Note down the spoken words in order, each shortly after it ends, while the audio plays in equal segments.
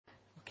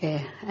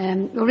Okay,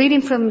 we're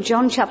reading from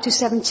John chapter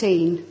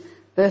 17,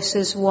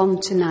 verses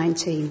 1 to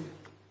 19.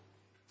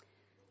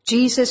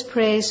 Jesus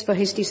prays for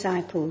his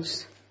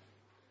disciples.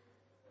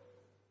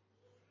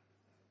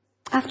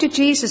 After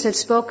Jesus had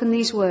spoken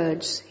these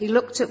words, he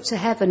looked up to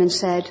heaven and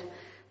said,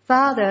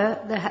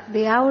 Father,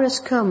 the hour has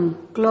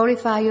come.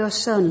 Glorify your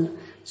Son,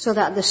 so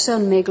that the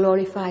Son may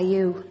glorify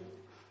you.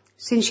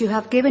 Since you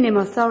have given him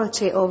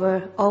authority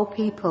over all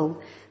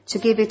people, to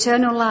give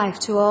eternal life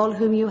to all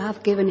whom you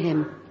have given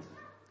him.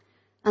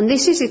 And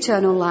this is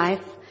eternal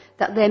life,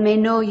 that they may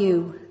know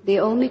you, the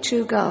only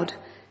true God,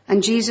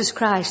 and Jesus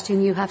Christ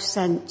whom you have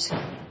sent.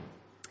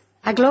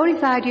 I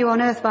glorified you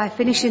on earth by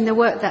finishing the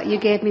work that you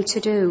gave me to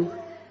do.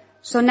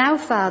 So now,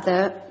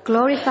 Father,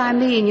 glorify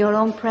me in your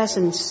own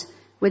presence,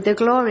 with the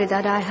glory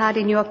that I had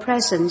in your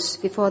presence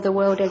before the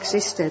world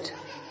existed.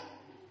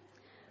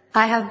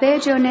 I have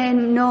made your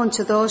name known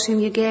to those whom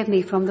you gave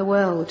me from the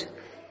world.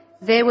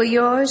 They were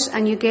yours,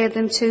 and you gave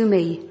them to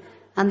me,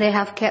 and they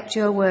have kept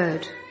your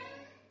word.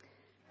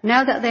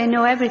 Now that they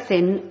know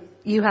everything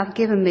you have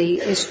given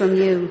me is from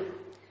you.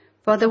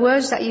 For the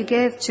words that you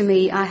gave to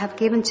me I have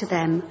given to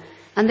them,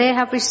 and they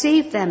have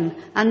received them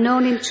and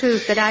known in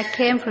truth that I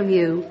came from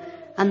you,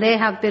 and they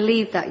have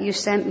believed that you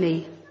sent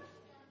me.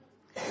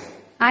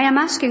 I am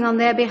asking on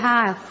their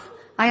behalf.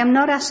 I am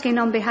not asking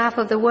on behalf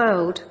of the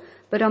world,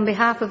 but on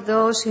behalf of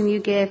those whom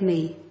you gave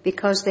me,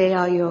 because they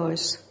are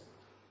yours.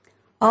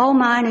 All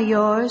mine are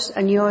yours,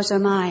 and yours are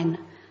mine,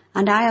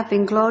 and I have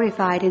been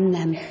glorified in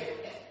them.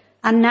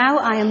 And now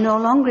I am no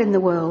longer in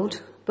the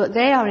world, but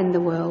they are in the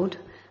world,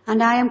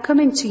 and I am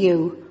coming to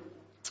you.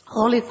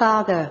 Holy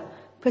Father,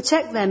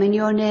 protect them in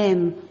your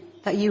name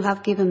that you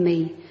have given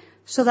me,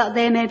 so that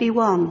they may be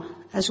one,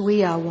 as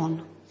we are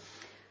one.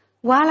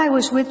 While I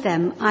was with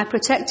them, I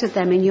protected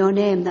them in your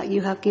name that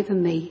you have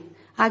given me.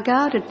 I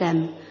guarded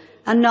them,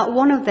 and not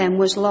one of them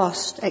was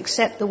lost,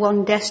 except the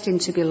one destined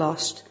to be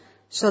lost,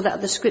 so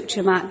that the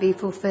scripture might be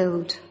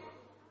fulfilled.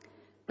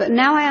 But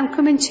now I am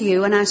coming to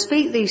you, and I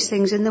speak these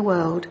things in the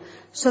world,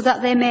 so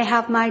that they may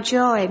have my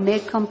joy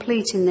made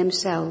complete in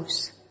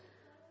themselves.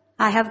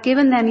 I have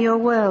given them your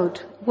word,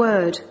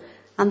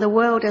 and the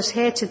world has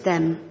hated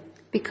them,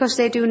 because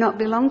they do not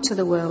belong to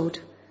the world,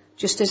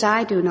 just as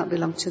I do not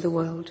belong to the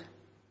world.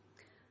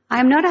 I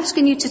am not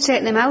asking you to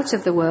take them out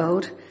of the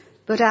world,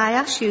 but I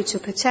ask you to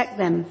protect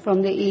them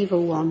from the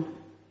evil one.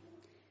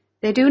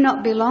 They do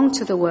not belong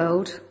to the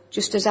world,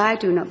 just as I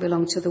do not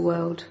belong to the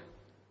world.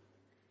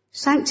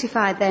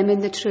 Sanctify them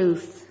in the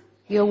truth.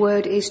 Your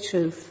word is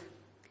truth.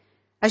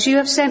 As you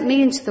have sent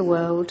me into the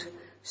world,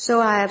 so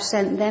I have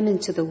sent them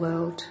into the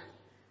world.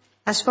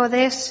 As for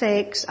their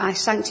sakes, I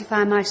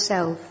sanctify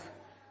myself,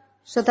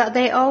 so that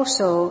they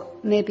also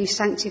may be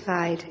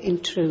sanctified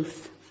in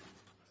truth.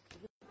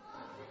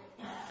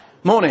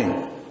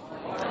 Morning.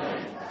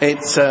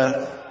 It's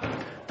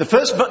the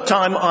first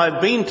time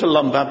I've been to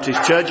Lumb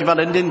Baptist Church. In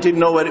fact, I didn't even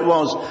know where it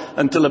was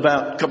until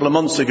about a couple of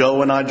months ago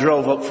when I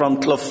drove up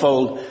from Clough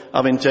Fold,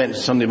 having taken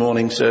Sunday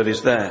morning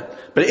service there.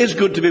 But it is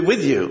good to be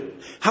with you.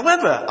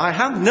 However, I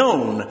have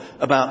known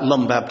about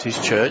Lumb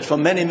Baptist Church for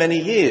many, many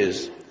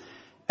years.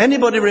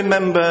 Anybody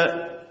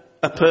remember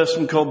a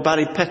person called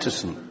Barry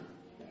Petterson?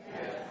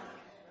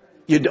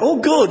 Oh,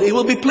 good. He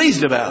will be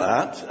pleased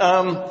about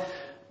that.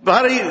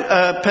 Barry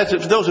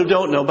Petterson, for those who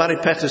don't know, Barry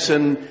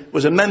Petterson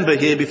was a member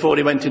here before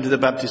he went into the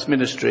Baptist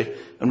ministry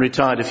and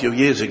retired a few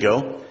years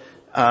ago.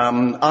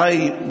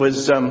 I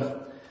was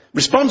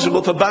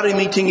responsible for Barry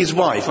meeting his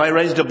wife. I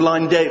arranged a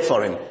blind date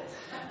for him.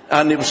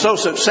 And it was so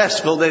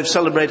successful, they've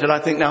celebrated, I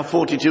think, now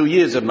 42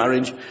 years of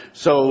marriage.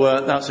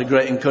 So that's a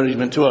great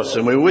encouragement to us.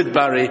 And we were with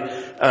Barry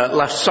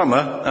last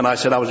summer, and I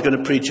said I was going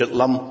to preach at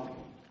Lumb.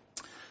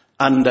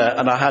 And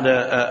I had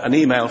an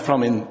email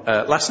from him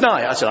last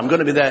night. I said, I'm going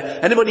to be there.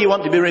 Anybody you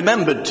want to be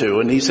remembered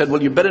to? And he said,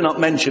 well, you better not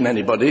mention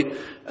anybody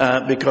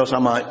because I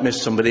might miss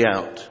somebody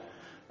out.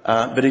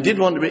 But he did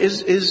want to be.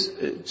 Is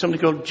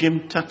somebody called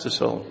Jim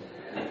Tattersall?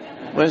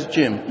 Where's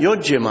Jim? You're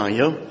Jim, are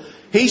you?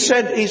 He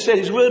said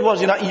his word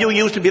was, you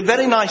used to be a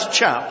very nice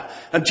chap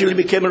until you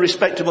became a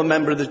respectable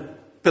member of the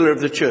pillar of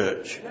the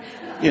church.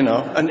 You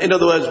know, and in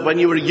other words, when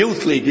you were a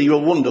youth leader, you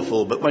were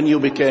wonderful, but when you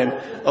became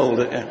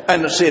older,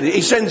 and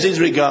he sends his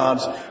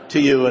regards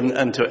to you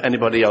and to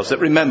anybody else that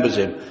remembers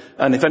him.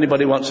 And if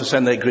anybody wants to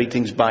send their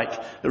greetings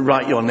back,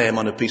 write your name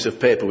on a piece of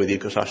paper with you,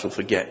 because I shall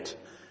forget.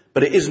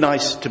 But it is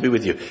nice to be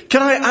with you.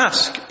 Can I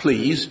ask,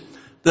 please,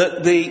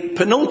 that the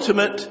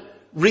penultimate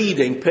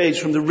reading, page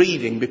from the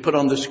reading, be put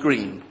on the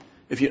screen?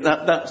 If you,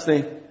 that's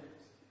the,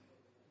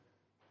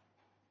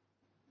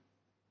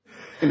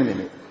 in a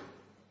minute.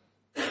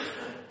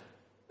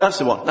 That's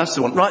the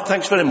one. Right,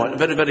 thanks very much.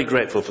 Very, very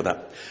grateful for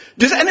that.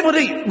 Does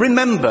anybody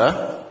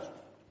remember?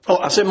 Oh,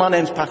 I say my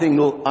name's Pat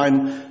Ingle.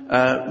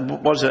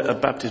 Was a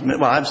Baptist,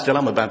 well, I still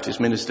am a Baptist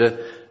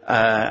minister,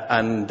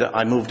 and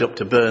I moved up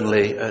to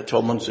Burnley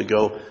 12 months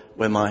ago,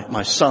 where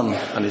my son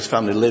and his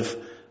family live,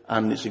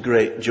 and it's a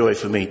great joy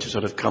for me to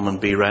sort of come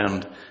and be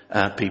around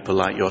people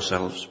like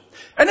yourselves.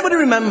 Anybody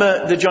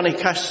remember the Johnny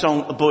Cash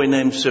song, A Boy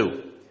Named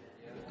Sue?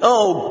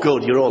 Oh,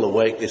 good, you're all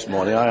awake this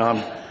morning.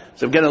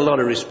 So I'm getting a lot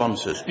of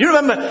responses. You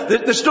remember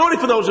the story,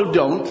 for those who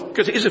don't,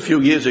 because it is a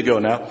few years ago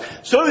now.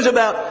 Story is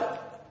about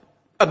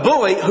a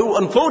boy who,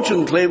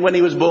 unfortunately, when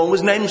he was born,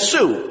 was named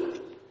Sue.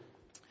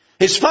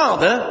 His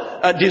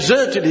father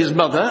deserted his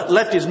mother,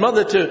 left his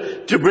mother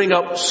to bring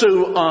up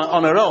Sue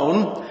on her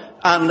own,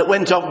 and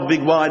went off the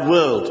big wide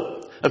world.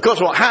 Of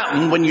course, what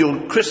happened when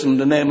you're christened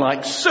a name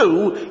like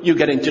Sue, you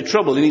get into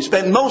trouble. And he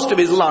spent most of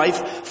his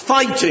life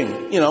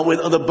fighting, with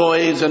other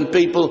boys and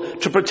people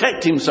to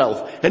protect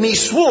himself. And he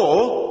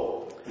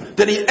swore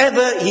that if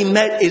ever he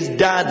met his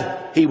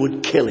dad, he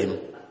would kill him.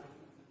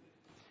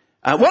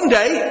 One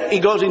day, he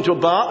goes into a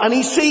bar and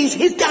he sees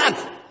his dad.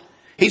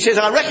 He says,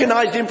 I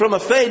recognized him from a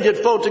faded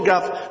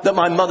photograph that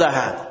my mother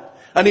had.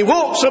 And he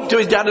walks up to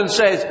his dad and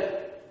says,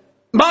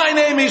 my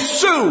name is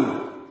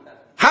Sue.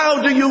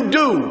 How do you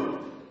do?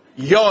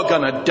 You're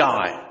gonna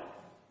die.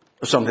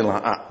 Or something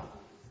like that.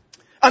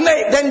 And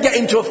they then get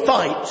into a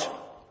fight.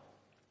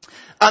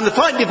 And the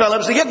fight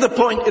develops. They get to the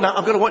point,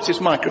 I've got to watch this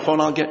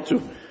microphone, I'll get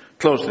to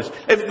close this.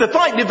 If the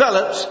fight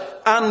develops,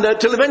 and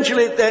till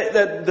eventually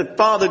the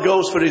father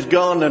goes for his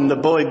gun and the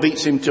boy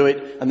beats him to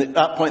it, and at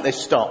that point they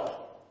stop.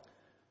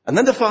 And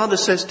then the father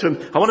says to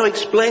him, I want to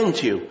explain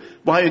to you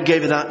why you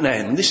gave it that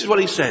name. And this is what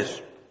he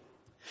says.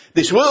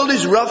 This world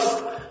is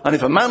rough, and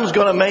if a man's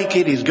got to make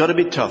it, he's got to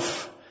be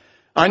tough.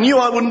 I knew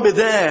I wouldn't be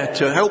there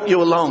to help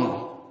you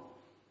along.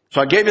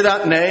 So I gave you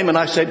that name and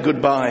I said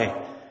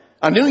goodbye.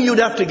 I knew you'd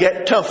have to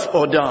get tough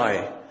or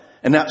die.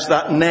 And that's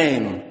that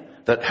name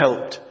that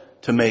helped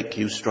to make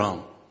you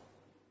strong.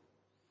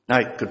 Now,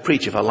 I could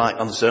preach if I like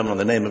on the sermon on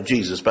the name of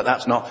Jesus, but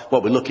that's not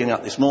what we're looking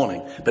at this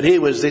morning. But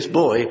here was this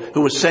boy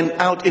who was sent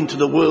out into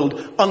the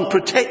world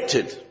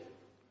unprotected.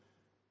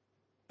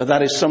 But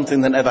that is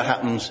something that never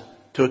happens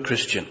to a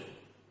Christian.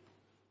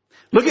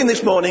 Looking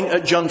this morning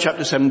at John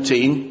chapter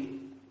 17,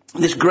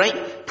 this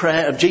great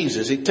prayer of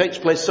Jesus. It takes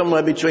place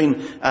somewhere between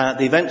the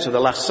events of the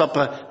Last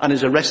Supper and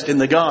his arrest in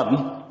the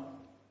garden.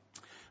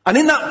 And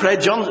in that prayer,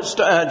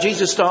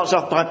 Jesus starts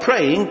off by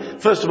praying,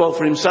 first of all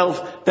for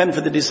himself, then for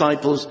the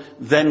disciples,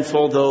 then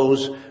for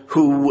those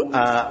who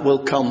will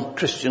come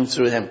Christians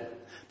through him.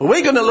 But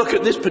we're going to look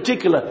at this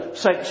particular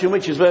section,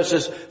 which is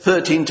verses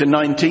 13 to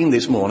 19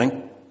 this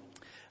morning.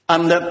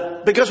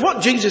 And because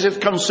what Jesus is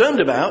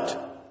concerned about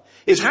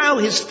is how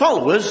his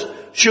followers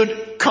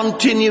should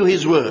continue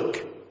his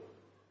work.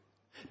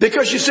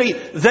 Because you see,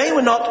 they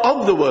were not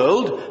of the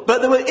world,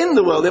 but they were in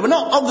the world. They were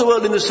not of the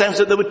world in the sense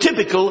that they were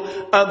typical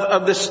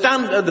of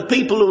the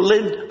people who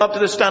lived up to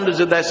the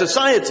standards of their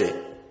society.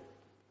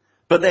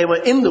 But they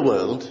were in the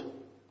world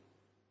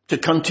to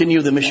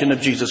continue the mission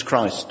of Jesus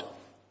Christ.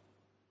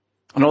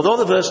 And although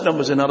the verse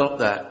numbers are not up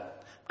there,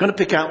 I'm going to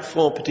pick out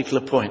 4 particular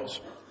points.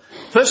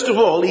 First of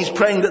all, he's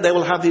praying that they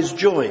will have his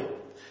joy.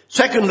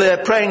 Secondly,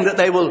 they're praying that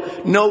they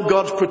will know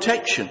God's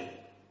protection.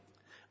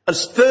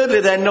 As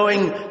thirdly, they're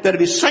knowing that they'll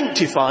be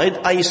sanctified,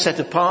 i.e. set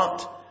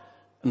apart.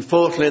 And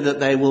fourthly, that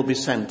they will be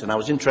sent. And I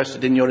was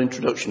interested in your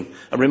introduction.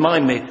 And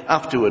remind me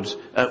afterwards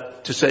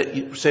to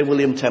say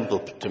William Temple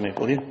to me,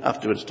 will you?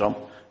 Afterwards, Tom,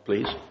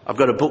 please. I've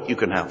got a book you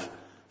can have.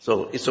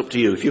 So it's up to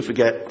you. If you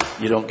forget,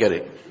 you don't get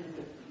it.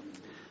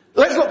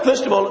 Let's look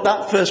first of all at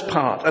that first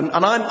part. And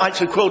I'm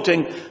actually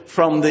quoting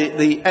from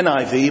the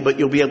NIV, but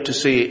you'll be able to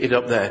see it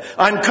up there.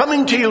 I'm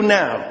coming to you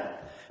now.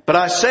 But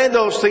I say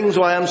those things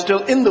while I am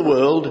still in the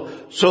world,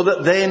 so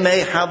that they may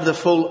have the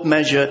full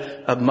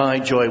measure of my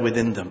joy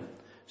within them.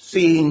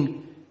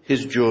 Seeing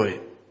his joy.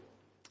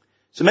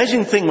 It's an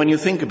amazing thing when you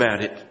think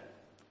about it,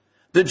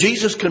 that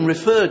Jesus can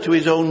refer to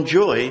his own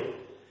joy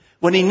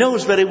when he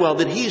knows very well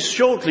that he is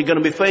shortly going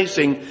to be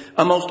facing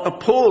a most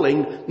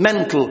appalling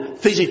mental,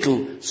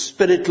 physical,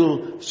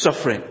 spiritual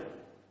suffering.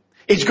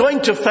 He's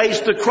going to face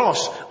the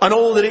cross, and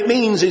all that it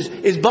means is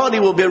his body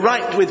will be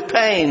racked with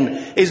pain.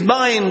 His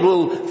mind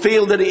will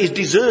feel that it is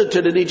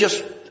deserted, and he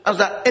just has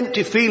that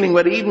empty feeling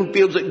where he even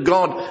feels that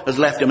God has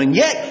left him. And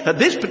yet, at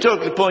this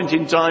particular point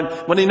in time,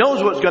 when he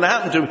knows what's going to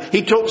happen to him,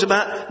 he talks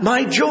about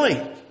my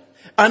joy.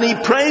 And he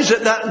prays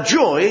that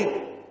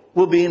joy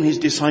will be in his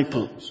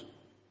disciples.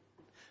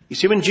 You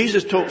see, when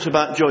Jesus talks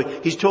about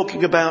joy, he's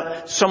talking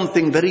about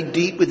something very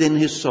deep within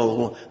his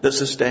soul that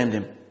sustained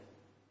him.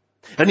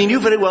 And he knew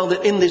very well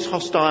that in this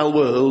hostile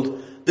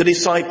world, the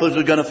disciples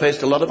were going to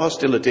face a lot of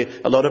hostility,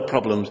 a lot of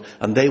problems,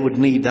 and they would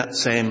need that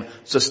same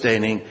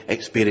sustaining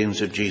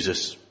experience of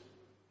Jesus.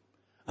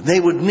 And they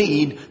would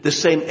need the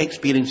same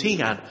experience he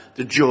had,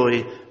 the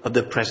joy of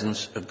the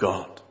presence of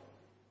God.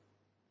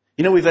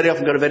 You know, we've very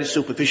often got a very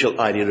superficial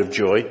idea of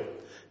joy.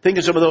 Think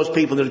of some of those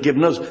people that have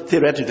given us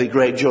theoretically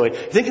great joy.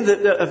 Think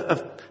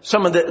of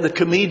some of the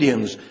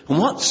comedians and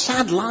what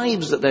sad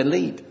lives that they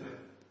lead.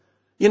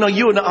 You know,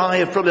 you and I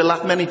have probably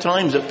laughed many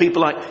times at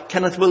people like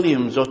Kenneth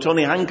Williams or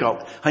Tony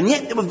Hancock. And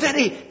yet they were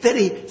very,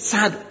 very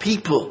sad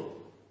people.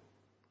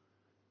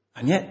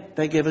 And yet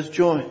they gave us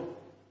joy.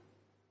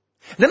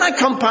 Then I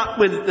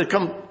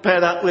compare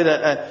that with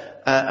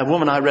a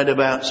woman I read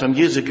about some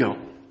years ago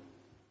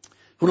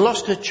who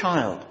lost her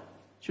child.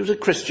 She was a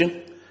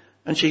Christian.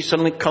 And she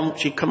suddenly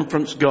she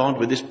confronts God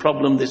with this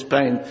problem, this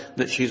pain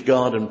that she's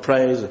got, and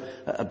prays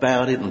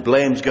about it and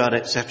blames God,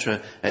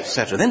 etc.,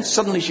 etc. Then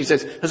suddenly she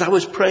says, as I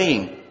was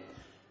praying,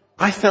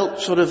 I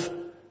felt sort of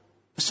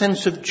a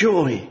sense of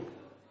joy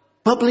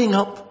bubbling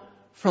up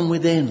from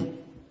within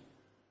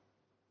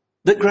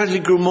that gradually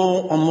grew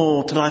more and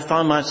more till I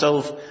found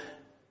myself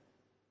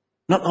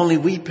not only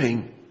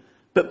weeping,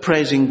 but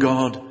praising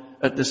God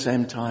at the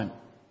same time.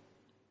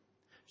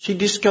 She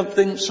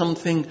discovered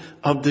something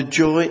of the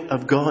joy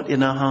of God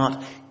in her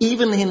heart,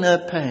 even in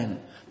her pain.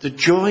 The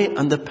joy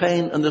and the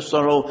pain and the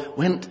sorrow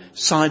went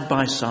side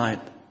by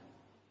side.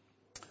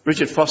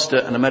 Richard Foster,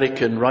 an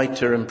American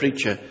writer and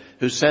preacher,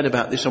 who said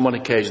about this on one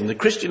occasion, the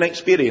Christian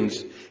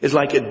experience is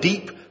like a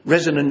deep,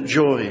 resonant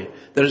joy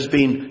that has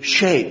been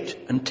shaped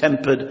and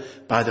tempered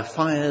by the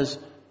fires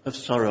of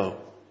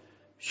sorrow.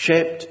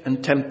 Shaped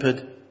and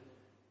tempered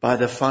by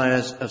the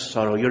fires of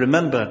sorrow. You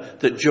remember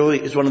that joy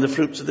is one of the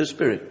fruits of the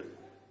Spirit.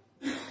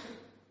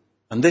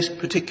 And this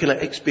particular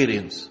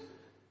experience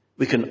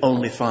we can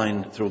only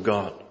find through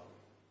God.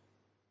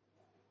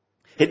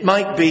 It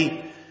might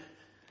be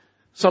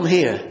some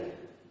here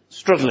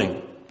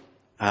struggling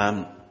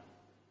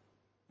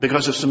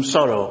because of some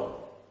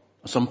sorrow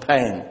or some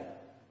pain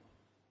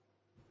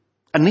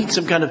and need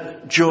some kind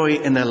of joy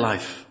in their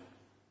life.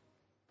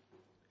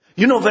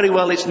 You know very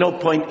well it's no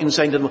point in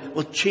saying to them,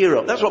 well, cheer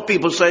up. That's what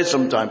people say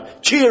sometimes.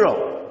 Cheer up.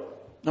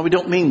 No, we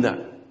don't mean that.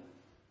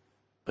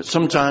 But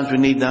sometimes we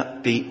need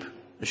that deep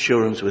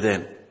assurance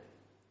within.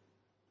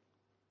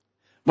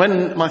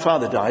 When my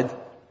father died,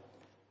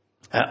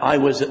 I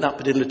was at that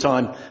particular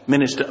time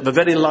minister of a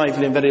very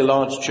lively and very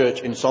large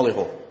church in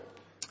Solihull.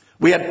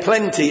 We had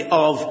plenty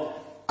of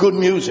good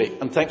music,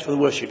 and thanks for the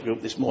worship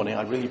group this morning.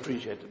 I really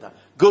appreciated that.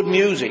 Good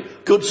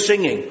music, good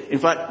singing. In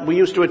fact, we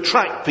used to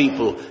attract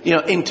people,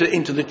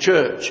 into the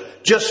church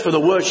just for the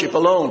worship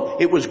alone.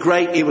 It was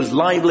great. It was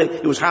lively.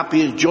 It was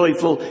happy. It was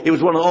joyful. It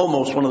was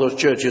almost one of those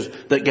churches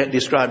that get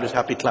described as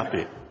happy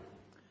clappy.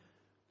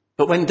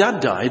 But when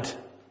Dad died,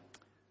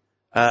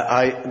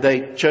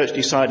 the church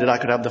decided I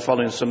could have the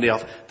following Sunday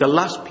off. The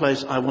last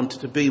place I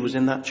wanted to be was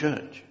in that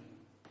church.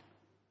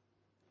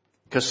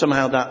 Because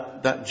somehow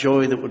that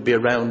joy that would be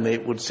around me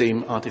would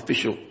seem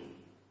artificial.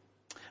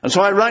 And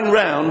so I rang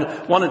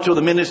round one or two of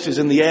the ministers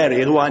in the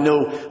area who I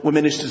know were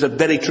ministers of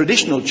very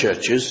traditional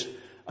churches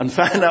and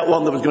found out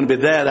one that was going to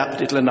be there that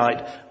particular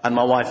night, and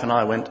my wife and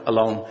I went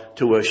along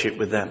to worship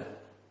with them.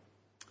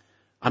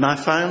 And I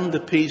found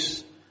the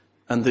peace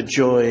and the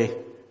joy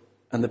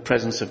and the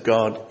presence of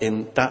God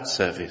in that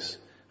service,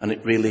 and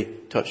it really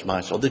touched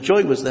my soul. The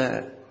joy was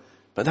there,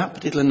 but that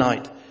particular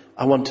night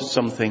I wanted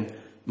something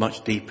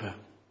much deeper.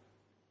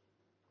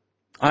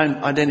 I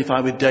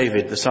identify with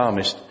David, the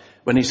psalmist,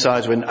 when he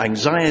says, when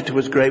anxiety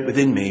was great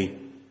within me,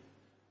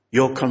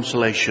 your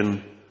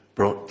consolation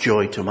brought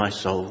joy to my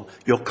soul.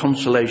 Your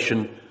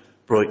consolation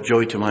brought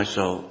joy to my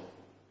soul.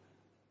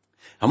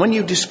 And when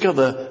you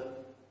discover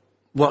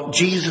what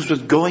Jesus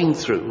was going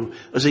through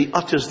as he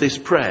utters this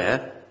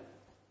prayer,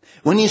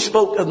 when he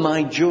spoke of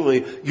my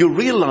joy, you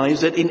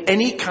realize that in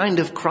any kind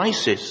of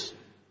crisis,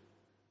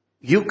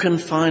 you can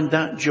find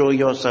that joy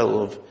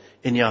yourself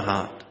in your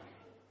heart.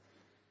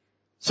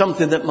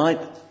 Something that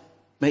might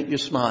make you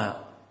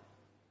smile,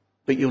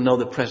 but you'll know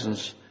the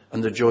presence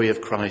and the joy of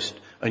Christ,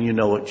 and you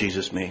know what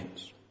Jesus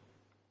means.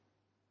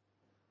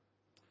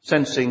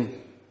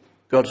 Sensing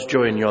God's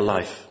joy in your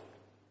life.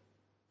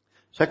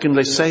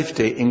 Secondly,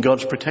 safety in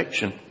God's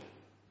protection.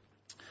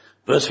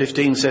 Verse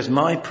 15 says,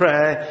 my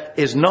prayer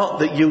is not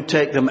that you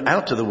take them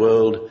out of the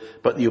world,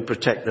 but that you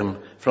protect them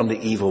from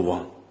the evil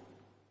one.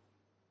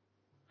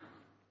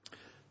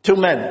 Two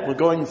men were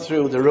going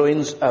through the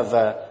ruins of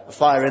a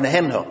fire in a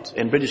hen hut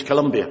in British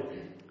Columbia.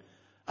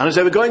 And as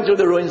they were going through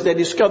the ruins, they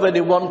discovered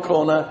in one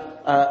corner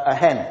a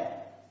hen.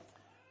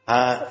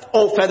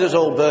 All feathers,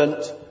 all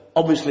burnt,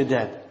 obviously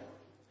dead.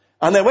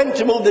 And they went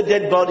to move the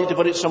dead body to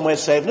put it somewhere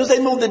safe. And as they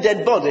moved the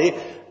dead body,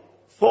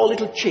 4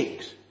 little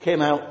chicks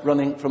came out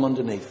running from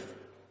underneath.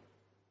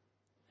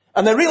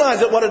 And they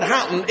realized that what had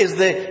happened is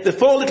the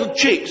 4 little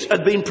chicks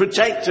had been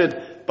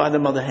protected by the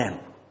mother hen.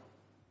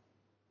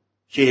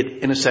 She had,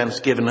 in a sense,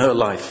 given her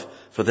life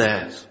for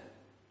theirs.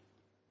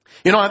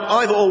 You know,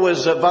 I've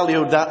always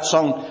valued that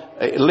song,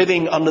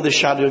 Living Under the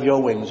Shadow of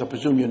Your Wings. I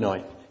presume you know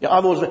it. Yeah,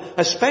 I've always,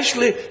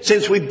 especially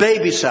since we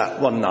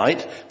babysat one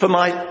night for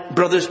my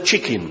brother's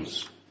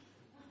chickens.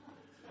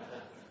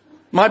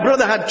 My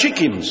brother had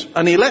chickens,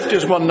 and he left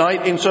us one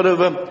night in sort of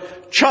a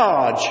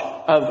charge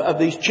of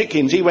these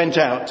chickens. He went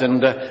out,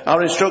 and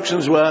our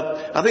instructions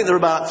were, I think there were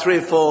about 3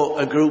 or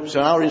 4 groups,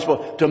 and our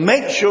instructions to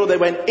make sure they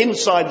went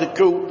inside the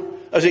coop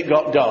as it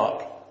got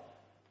dark.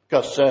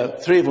 Because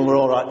 3 of them were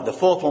all right, but the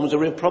 4th one was a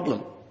real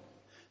problem.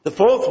 The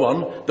 4th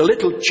one, the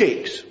little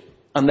chicks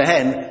and the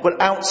hen were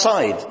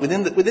outside,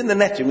 within the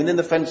netting, within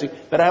the fencing,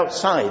 but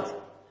outside.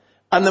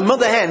 And the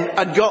mother hen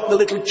had got the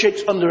little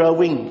chicks under her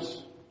wings.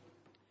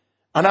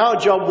 And our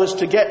job was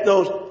to get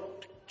those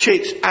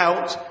chicks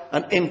out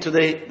and into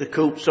the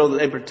coop so that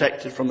they were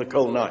protected from the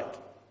cold night.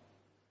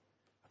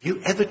 Have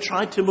you ever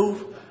tried to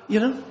move,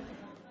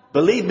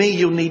 Believe me,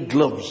 you need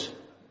gloves.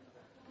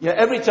 Yeah,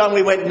 every time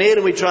we went near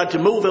and we tried to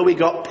move her, we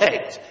got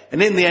pecked.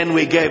 And in the end,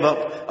 we gave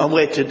up and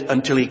waited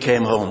until he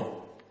came home.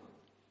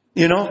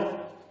 You know,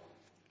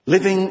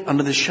 living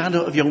under the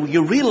shadow of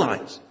you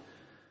realize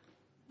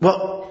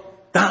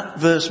what that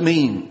verse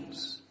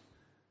means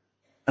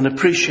and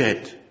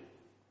appreciate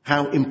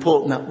how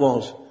important that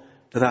was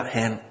to that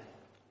hen.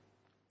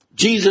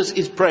 Jesus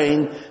is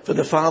praying for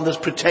the Father's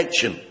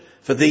protection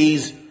for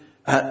these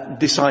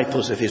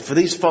disciples of his, for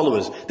these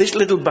followers, this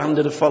little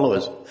bandit of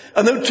followers.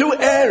 And there were two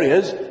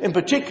areas in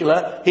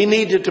particular he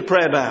needed to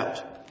pray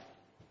about.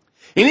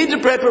 He needed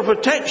to pray for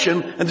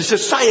protection and the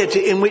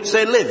society in which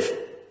they live.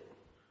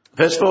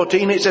 Verse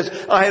 14, it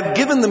says, I have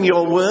given them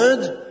your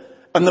word,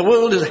 and the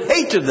world has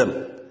hated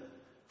them,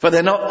 for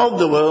they're not of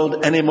the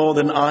world any more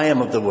than I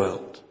am of the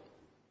world.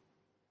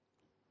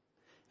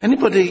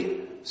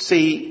 Anybody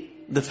see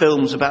the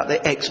films about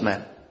the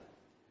X-Men?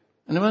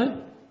 Anybody?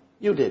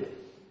 You did.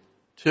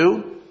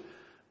 2?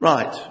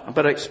 Right, I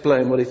better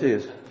explain what it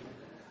is.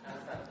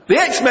 The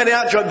X-Men,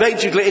 actually,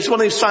 basically, it's one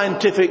of these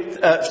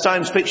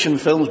science fiction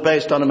films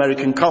based on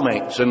American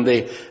comics, and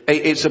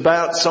it's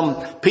about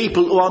some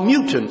people who are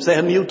mutants. They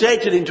have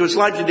mutated into a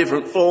slightly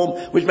different form,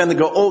 which meant they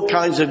got all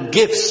kinds of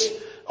gifts,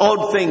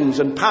 odd things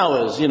and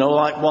powers, you know,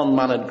 like one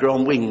man had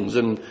grown wings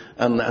and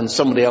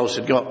somebody else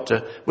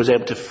was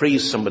able to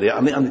freeze somebody.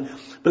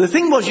 But the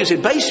thing was, you see,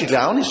 basically,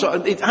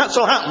 it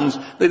so happens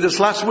that this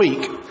last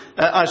week,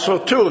 I saw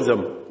 2 of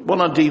them, one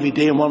on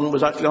DVD and one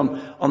was actually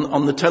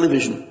on the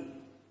television.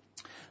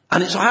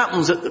 And it so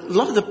happens that a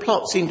lot of the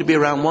plot seemed to be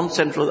around one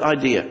central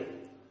idea.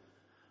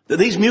 That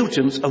these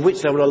mutants, of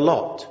which there were a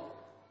lot,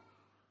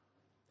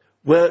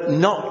 were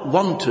not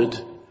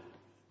wanted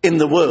in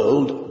the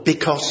world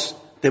because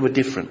they were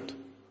different.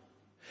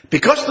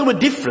 Because they were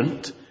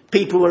different,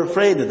 people were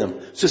afraid of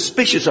them,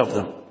 suspicious of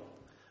them.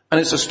 And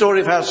it's a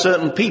story of how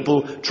certain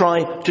people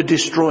try to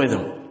destroy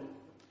them.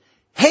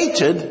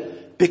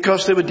 Hated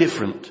because they were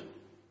different.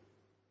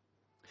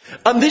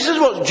 And this is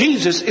what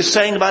Jesus is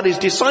saying about his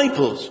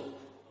disciples.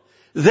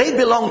 They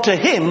belonged to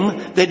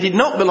him, they did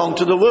not belong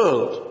to the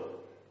world.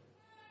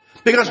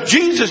 Because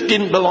Jesus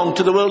didn't belong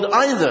to the world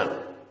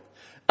either.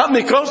 And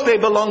because they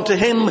belonged to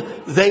him,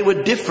 they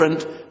were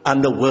different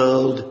and the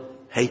world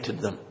hated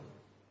them.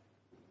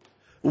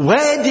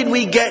 Where did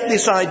we get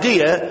this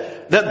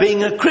idea that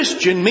being a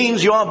Christian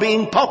means you are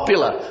being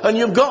popular? And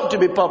you've got to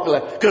be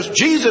popular. Because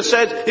Jesus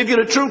said, if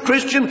you're a true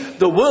Christian,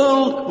 the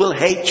world will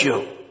hate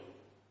you.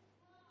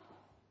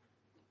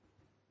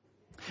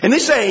 In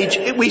this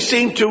age, we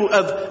seem to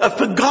have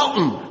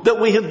forgotten that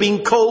we have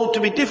been called to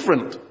be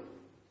different.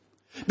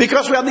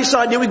 Because we have this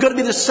idea we've got to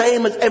be the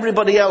same as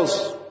everybody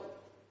else.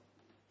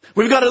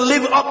 We've got to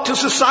live up to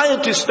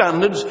society's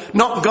standards,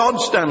 not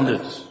God's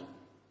standards.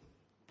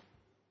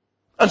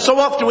 And so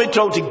often we're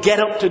told to get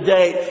up to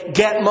date,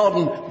 get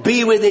modern,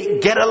 be with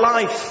it, get a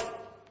life.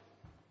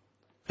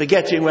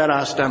 Forgetting where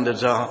our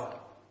standards are.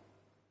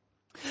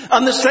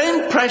 And the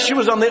same pressure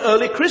was on the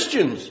early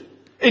Christians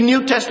in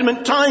New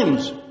Testament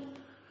times.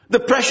 The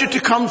pressure to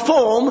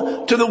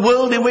conform to the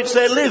world in which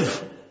they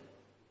live.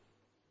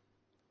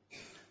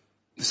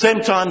 The same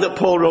time that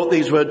Paul wrote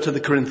these words to the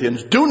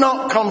Corinthians, do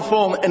not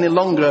conform any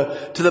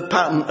longer to the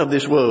pattern of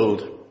this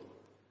world,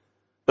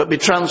 but be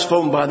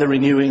transformed by the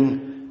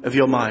renewing of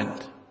your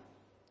mind.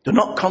 Do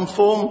not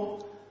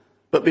conform,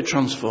 but be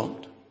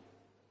transformed.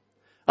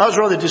 I was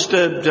rather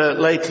disturbed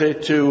lately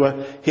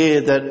to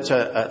hear that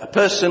a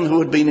person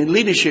who had been in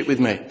leadership with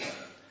me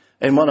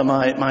in one of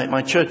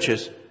my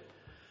churches,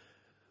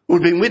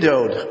 who'd been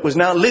widowed, was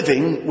now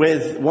living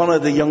with one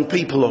of the young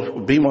people, or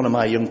would be one of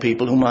my young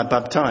people whom I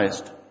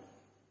baptized.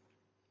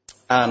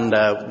 And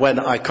when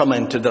I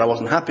commented that I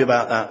wasn't happy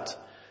about that,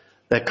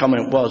 their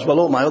comment was, well,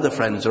 all my other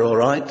friends are all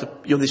right.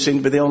 You seem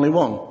to be the only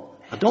one.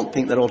 I don't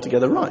think they're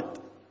altogether right.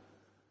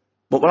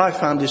 But what I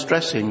found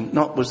distressing,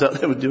 not was that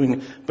they were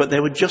doing it, but they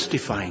were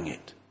justifying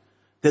it.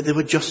 That they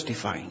were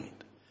justifying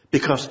it.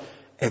 Because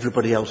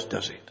everybody else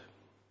does it.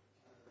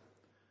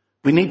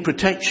 We need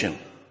protection.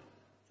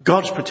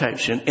 God's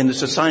protection in the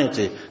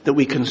society that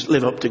we can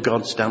live up to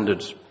God's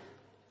standards.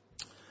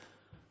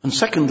 And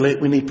secondly,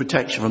 we need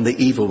protection from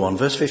the evil one.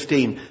 Verse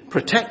 15,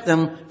 protect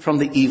them from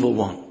the evil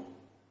one.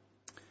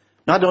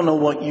 Now, I don't know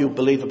what you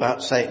believe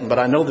about Satan, but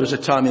I know there was a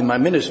time in my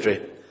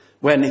ministry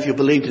when if you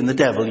believed in the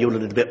devil, you were a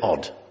little bit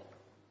odd.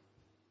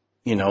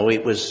 You know,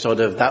 it was sort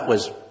of, that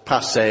was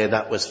passé,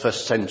 that was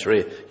first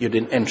century. You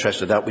didn't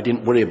interest in that. We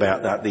didn't worry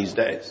about that these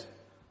days.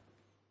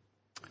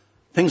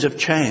 Things have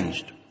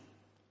changed.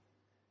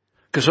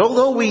 Because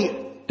although we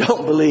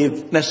don't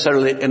believe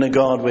necessarily in a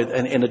God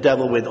in a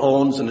devil with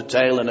horns and a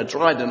tail and a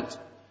trident,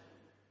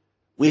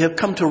 we have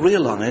come to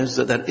realize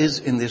that there is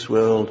in this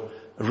world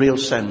a real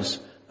sense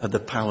of the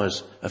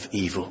powers of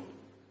evil.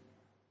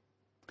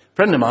 A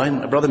friend of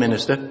mine, a brother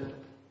minister,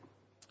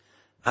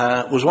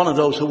 was one of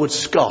those who would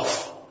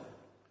scoff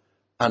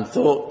and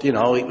thought, you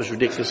know, it was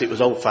ridiculous, it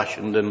was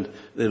old-fashioned and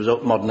there was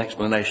modern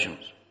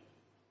explanations.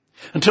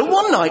 Until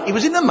one night he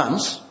was in the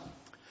manse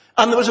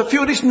and there was a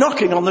furious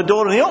knocking on the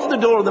door, and he opened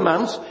the door of the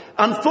manse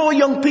and 4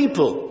 young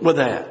people were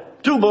there.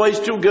 2 boys,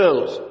 2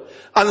 girls.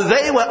 And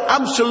they were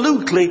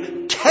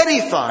absolutely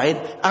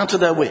terrified out of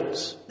their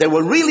wits. They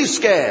were really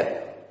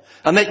scared.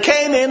 And they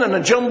came in and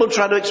a jumble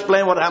tried to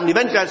explain what happened.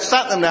 Eventually I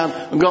sat them down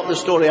and got the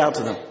story out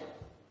of them.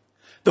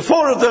 The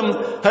 4 of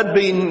them had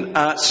been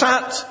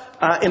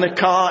sat in a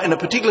car in a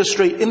particular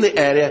street in the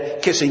area,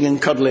 kissing and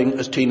cuddling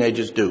as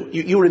teenagers do.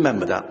 You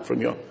remember that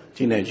from your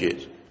teenage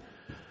years.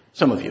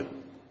 Some of you.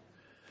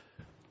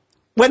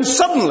 When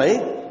suddenly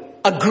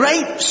a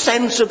great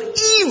sense of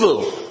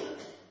evil,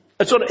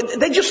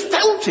 they just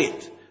felt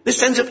it. This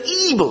sense of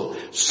evil.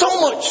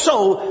 So much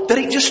so that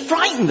it just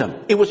frightened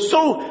them. It was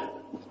so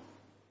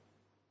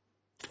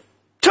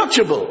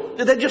touchable.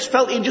 They just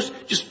felt it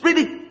just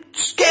really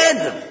scared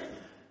them.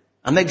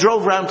 And they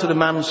drove round to the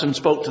manse and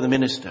spoke to the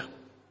minister.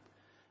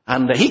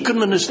 And he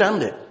couldn't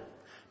understand it.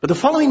 But the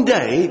following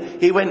day,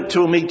 he went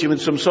to a meeting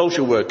with some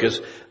social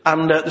workers.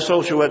 And the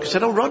social worker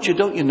said, "Oh, Roger,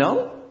 don't you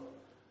know?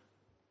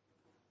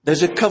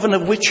 There's a coven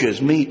of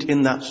witches meet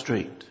in that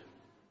street."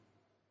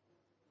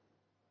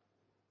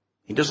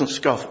 He doesn't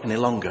scoff any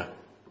longer.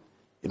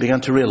 He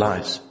began to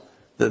realize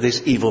that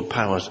these evil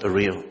powers are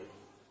real.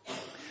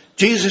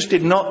 Jesus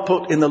did not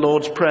put in the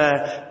Lord's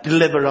Prayer,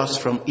 "Deliver us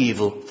from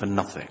evil," for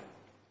nothing.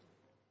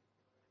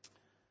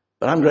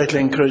 But I'm greatly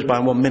encouraged by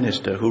one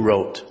minister who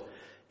wrote,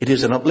 "It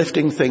is an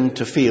uplifting thing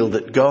to feel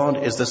that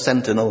God is the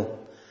sentinel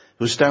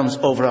who stands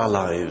over our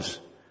lives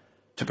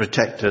to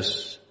protect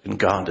us and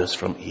guard us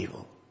from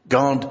evil."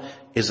 God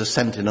is a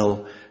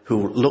sentinel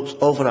who looks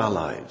over our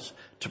lives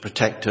to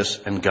protect us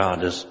and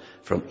guard us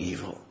from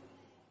evil.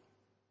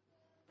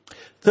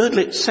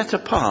 Thirdly, set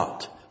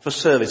apart for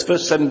service.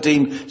 Verse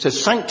 17 says,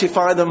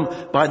 "Sanctify them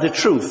by the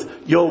truth.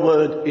 Your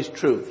word is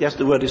truth." Yes,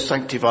 the word is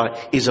sanctify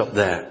is up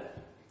there.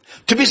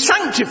 To be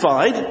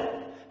sanctified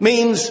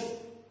means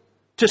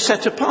to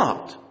set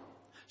apart.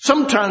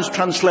 Sometimes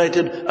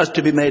translated as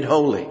to be made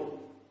holy.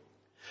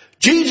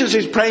 Jesus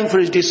is praying for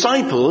his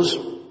disciples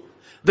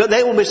that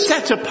they will be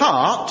set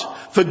apart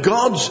for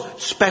God's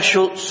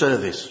special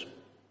service.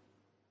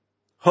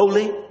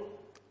 Holy,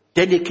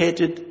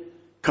 dedicated,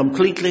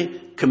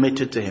 completely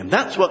committed to him.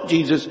 That's what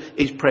Jesus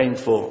is praying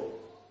for.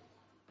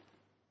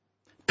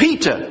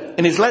 Peter,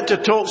 in his letter,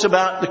 talks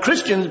about the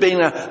Christians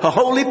being a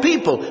holy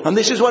people. And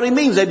this is what he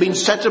means. They've been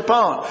set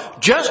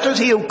apart. Just as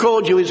he who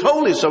called you is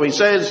holy, so he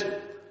says,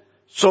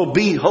 so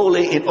be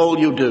holy in all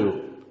you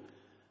do.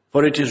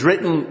 For it is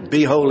written,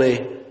 be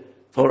holy,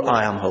 for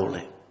I am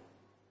holy.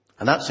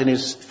 And that's in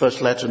his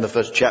first letter in the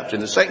first chapter.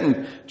 In the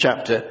second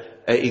chapter,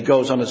 he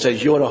goes on and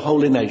says, you're a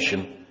holy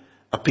nation,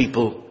 a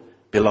people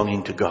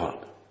belonging to God.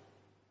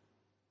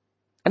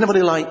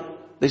 Anybody like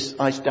this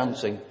ice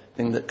dancing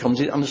thing that comes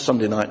in on a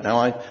Sunday night now?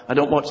 I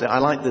don't watch it. I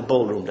like the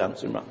ballroom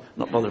dancing. I'm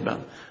not bothered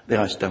about the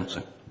ice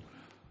dancing.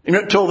 You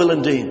know, Torvill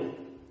and Dean.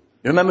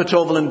 You remember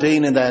Torvill and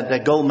Dean in their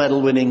gold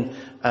medal winning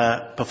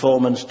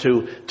performance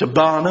to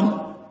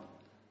Barnum?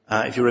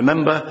 If you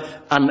remember.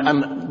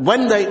 And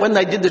when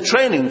they did the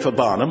training for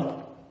Barnum,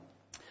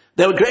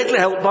 they were greatly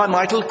helped by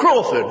Michael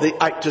Crawford,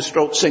 the actor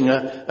stroke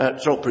singer,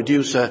 stroke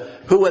producer,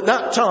 who at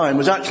that time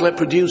was actually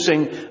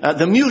producing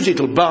the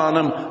musical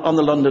Barnum on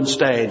the London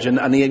stage.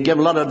 And he had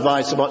given a lot of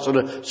advice about sort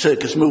of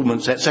circus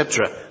movements,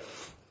 etc.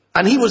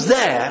 And he was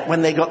there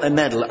when they got their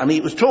medal, and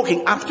he was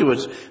talking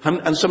afterwards,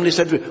 and somebody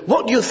said to him,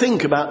 what do you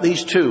think about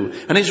these two?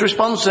 And his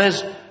response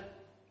says,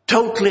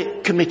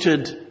 totally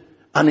committed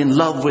and in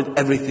love with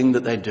everything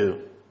that they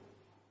do.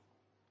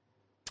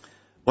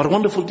 What a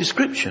wonderful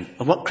description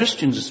of what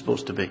Christians are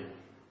supposed to be.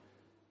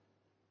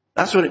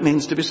 That's what it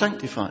means to be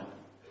sanctified.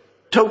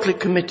 Totally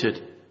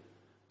committed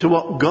to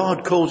what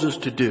God calls us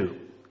to do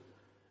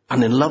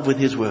and in love with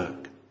his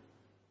work.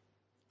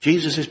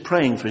 Jesus is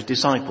praying for his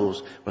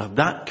disciples who have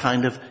that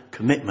kind of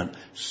commitment.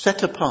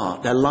 Set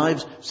apart, their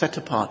lives set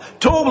apart.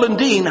 Torvill and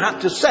Dean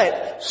had to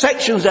set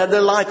sections of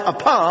their life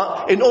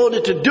apart in order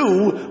to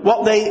do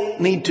what they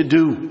need to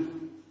do.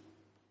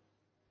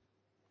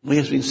 We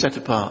have been set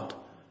apart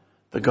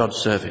for God's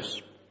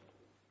service.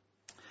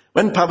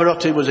 When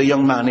Pavarotti was a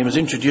young man, he was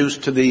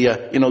introduced to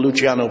the,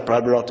 Luciano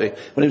Pavarotti,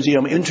 when he was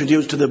young,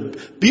 introduced to the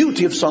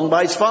beauty of song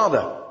by his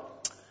father.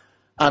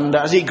 And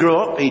as he grew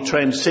up, he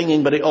trained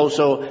singing, but he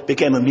also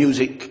became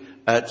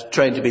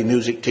trained to be a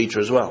music teacher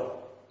as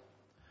well.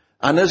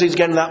 And as he's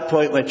getting to that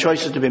point where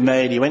choices to be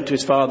made, he went to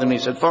his father and he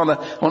said, Father,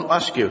 I want to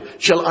ask you,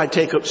 shall I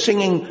take up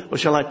singing or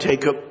shall I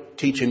take up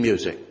teaching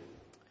music?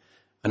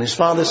 And his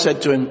father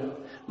said to him,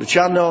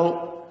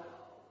 Luciano,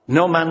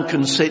 no man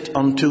can sit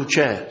on 2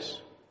 chairs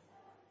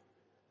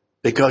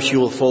because you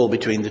will fall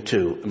between the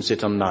 2 and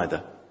sit on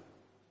neither.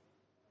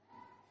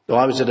 So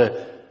I was at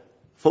a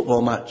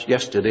football match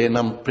yesterday and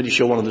I'm pretty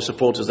sure one of the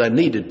supporters there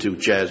needed 2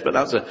 chairs, but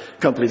that's a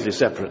completely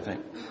separate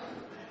thing.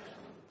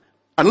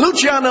 And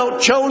Luciano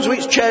chose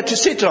which chair to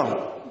sit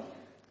on.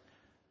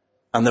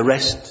 And the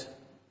rest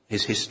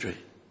is history.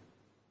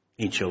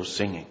 He chose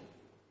singing.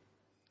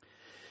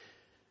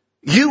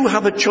 You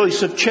have a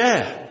choice of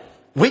chair.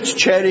 Which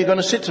chair are you going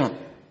to sit on?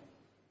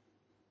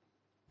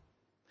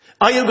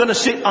 Are you going to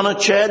sit on a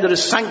chair that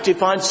is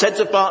sanctified, set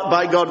apart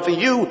by God for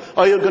you, or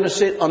are you going to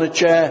sit on a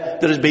chair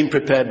that has been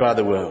prepared by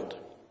the world?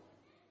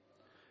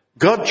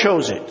 God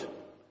chose it.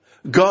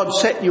 God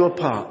set you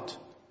apart,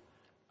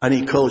 and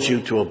he calls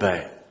you to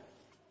obey.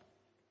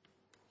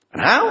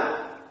 And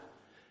how?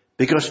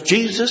 Because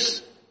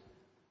Jesus,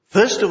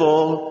 first of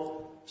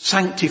all,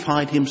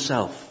 sanctified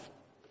himself,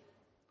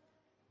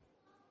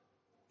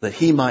 that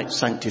he might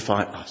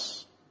sanctify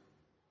us.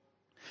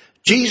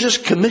 Jesus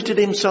committed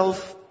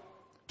himself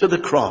to the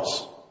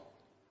cross.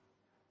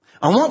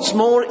 And what's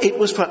more, it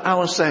was for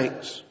our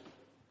sakes.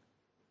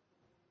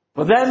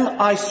 For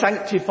them I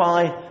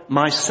sanctify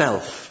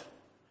myself,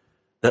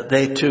 that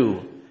they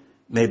too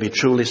may be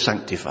truly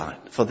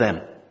sanctified. For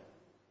them,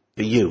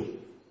 for you,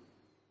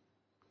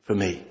 for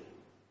me.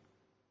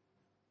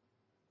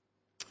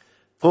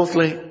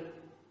 Fourthly,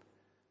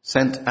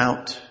 sent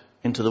out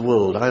into the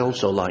world. I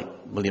also like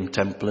William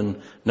Temple,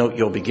 and note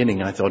your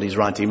beginning. I thought he's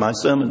writing my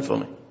sermon for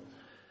me.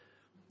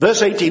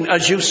 Verse 18,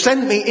 as you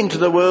sent me into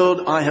the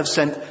world, I have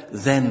sent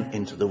them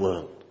into the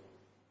world.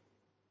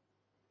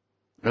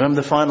 Remember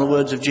the final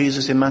words of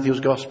Jesus in Matthew's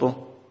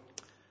Gospel?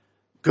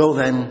 Go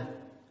then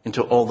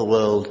into all the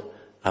world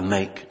and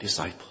make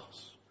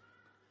disciples.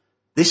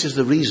 This is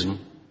the reason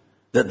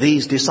that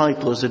these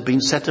disciples had been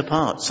set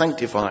apart,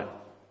 sanctified.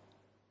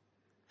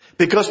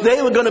 Because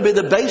they were going to be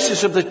the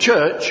basis of the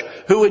church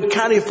who would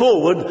carry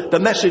forward the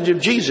message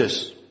of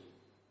Jesus.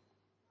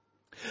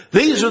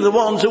 These are the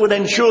ones who would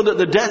ensure that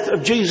the death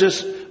of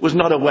Jesus was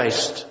not a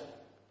waste.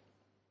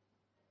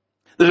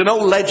 There's an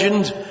old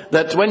legend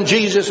that when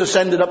Jesus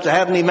ascended up to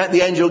heaven, he met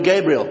the angel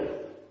Gabriel.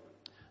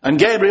 And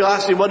Gabriel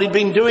asked him what he'd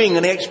been doing,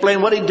 and he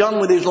explained what he'd done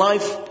with his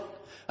life,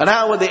 and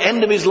how at the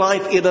end of his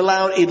life he'd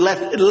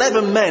left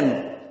 11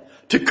 men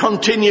to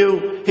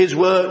continue his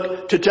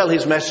work, to tell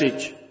his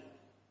message.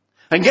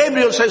 And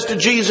Gabriel says to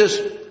Jesus,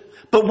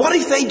 but what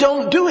if they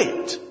don't do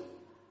it?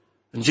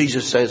 And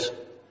Jesus says,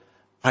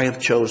 I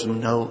have chosen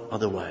no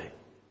other way.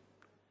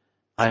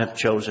 I have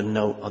chosen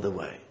no other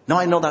way. Now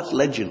I know that's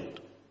legend,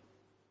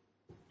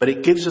 but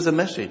it gives us a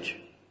message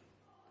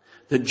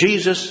that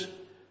Jesus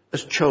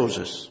has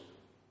chosen us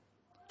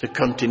to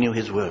continue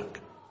his work.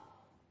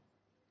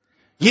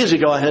 Years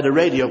ago I heard a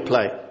radio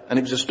play, and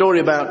it was a story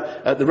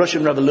about the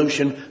Russian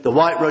Revolution, the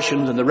White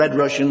Russians and the Red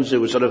Russians who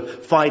were sort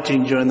of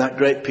fighting during that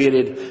great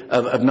period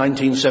of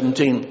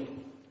 1917.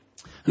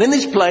 And in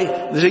this play,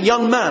 there's a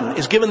young man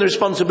is given the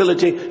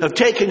responsibility of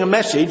taking a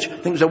message, I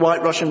think it was a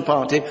White Russian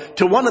party,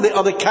 to one of the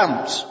other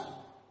camps.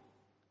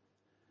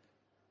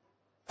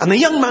 And the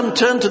young man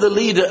turned to the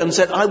leader and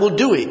said, I will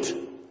do it.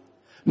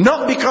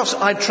 Not because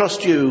I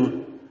trust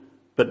you,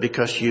 but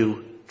because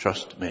you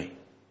trust me.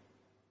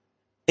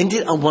 Isn't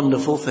it a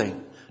wonderful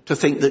thing to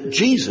think that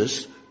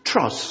Jesus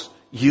trusts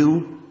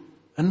you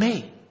and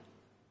me?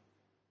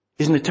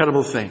 Isn't it a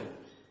terrible thing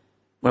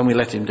when we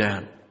let him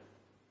down?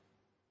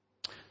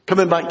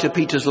 Coming back to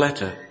Peter's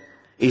letter,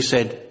 he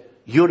said,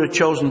 you're a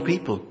chosen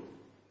people,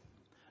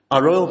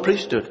 a royal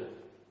priesthood,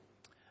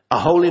 a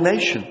holy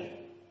nation,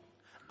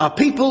 a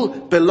people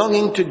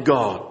belonging to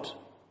God.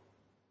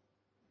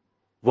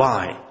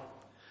 Why?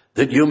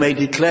 That you may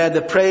declare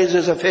the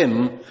praises of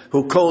him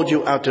who called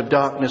you out of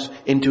darkness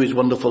into his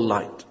wonderful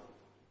light.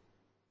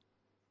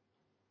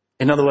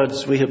 In other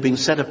words, we have been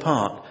set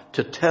apart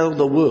to tell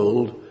the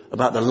world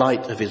about the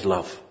light of his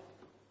love.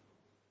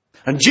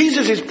 And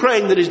Jesus is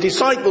praying that his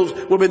disciples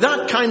will be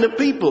that kind of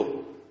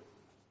people.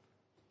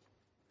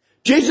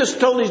 Jesus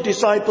told his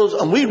disciples,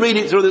 and we read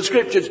it through the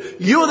scriptures,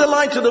 you're the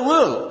light of the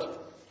world.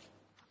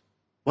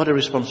 What a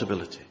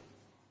responsibility.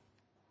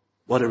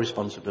 What a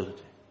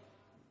responsibility.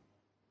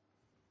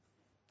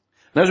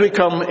 And as we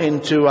come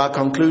into our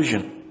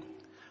conclusion,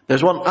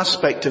 there's one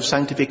aspect of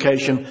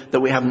sanctification that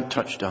we haven't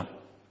touched on.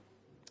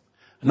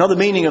 Another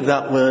meaning of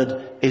that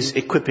word is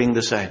equipping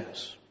the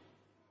saints,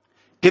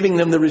 giving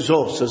them the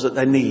resources that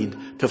they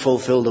need to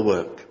fulfill the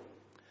work.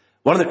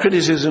 One of the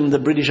criticisms of the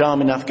British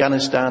Army in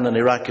Afghanistan and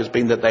Iraq has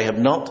been that they have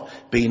not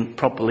been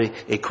properly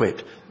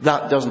equipped.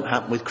 That doesn't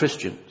happen with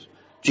Christians.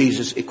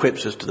 Jesus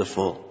equips us to the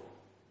full.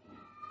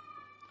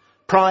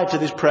 Prior to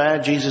this prayer,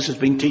 Jesus has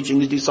been teaching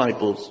his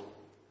disciples,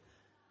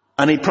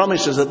 and he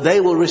promises that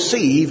they will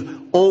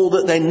receive all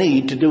that they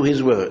need to do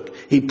his work.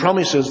 He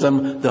promises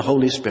them the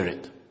Holy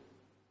Spirit.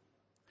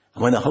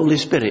 And when the Holy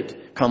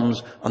Spirit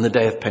comes on the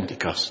day of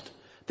Pentecost,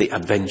 the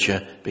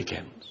adventure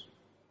begins.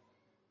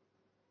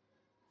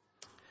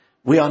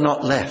 We are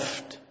not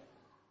left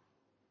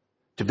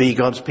to be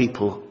God's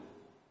people,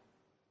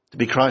 to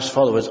be Christ's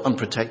followers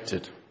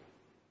unprotected,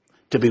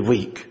 to be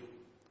weak.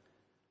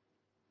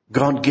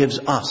 God gives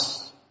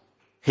us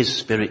his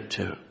Spirit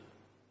too.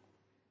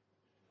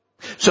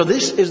 So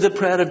this is the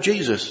prayer of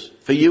Jesus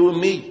for you and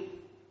me.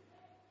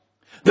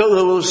 That we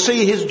will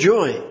see his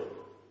joy,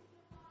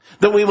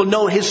 that we will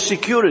know his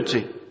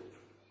security,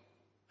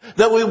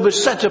 that we will be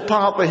set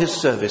apart for his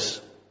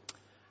service,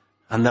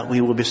 and that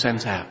we will be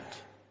sent out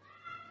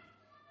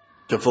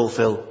to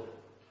fulfill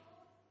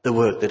the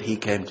work that he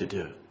came to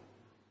do.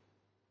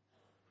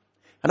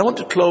 And I want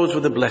to close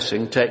with a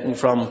blessing taken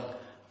from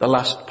the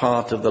last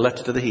part of the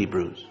letter to the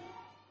Hebrews.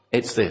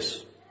 It's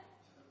this.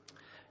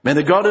 May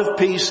the God of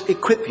peace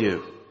equip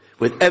you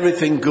with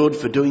everything good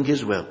for doing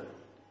his will.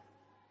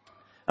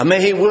 And may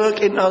he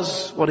work in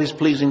us what is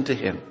pleasing to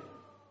him.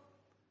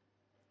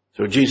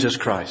 Through Jesus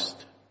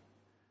Christ,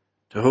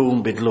 to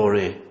whom be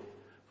glory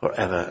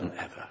forever and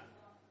ever.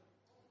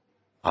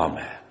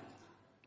 Amen.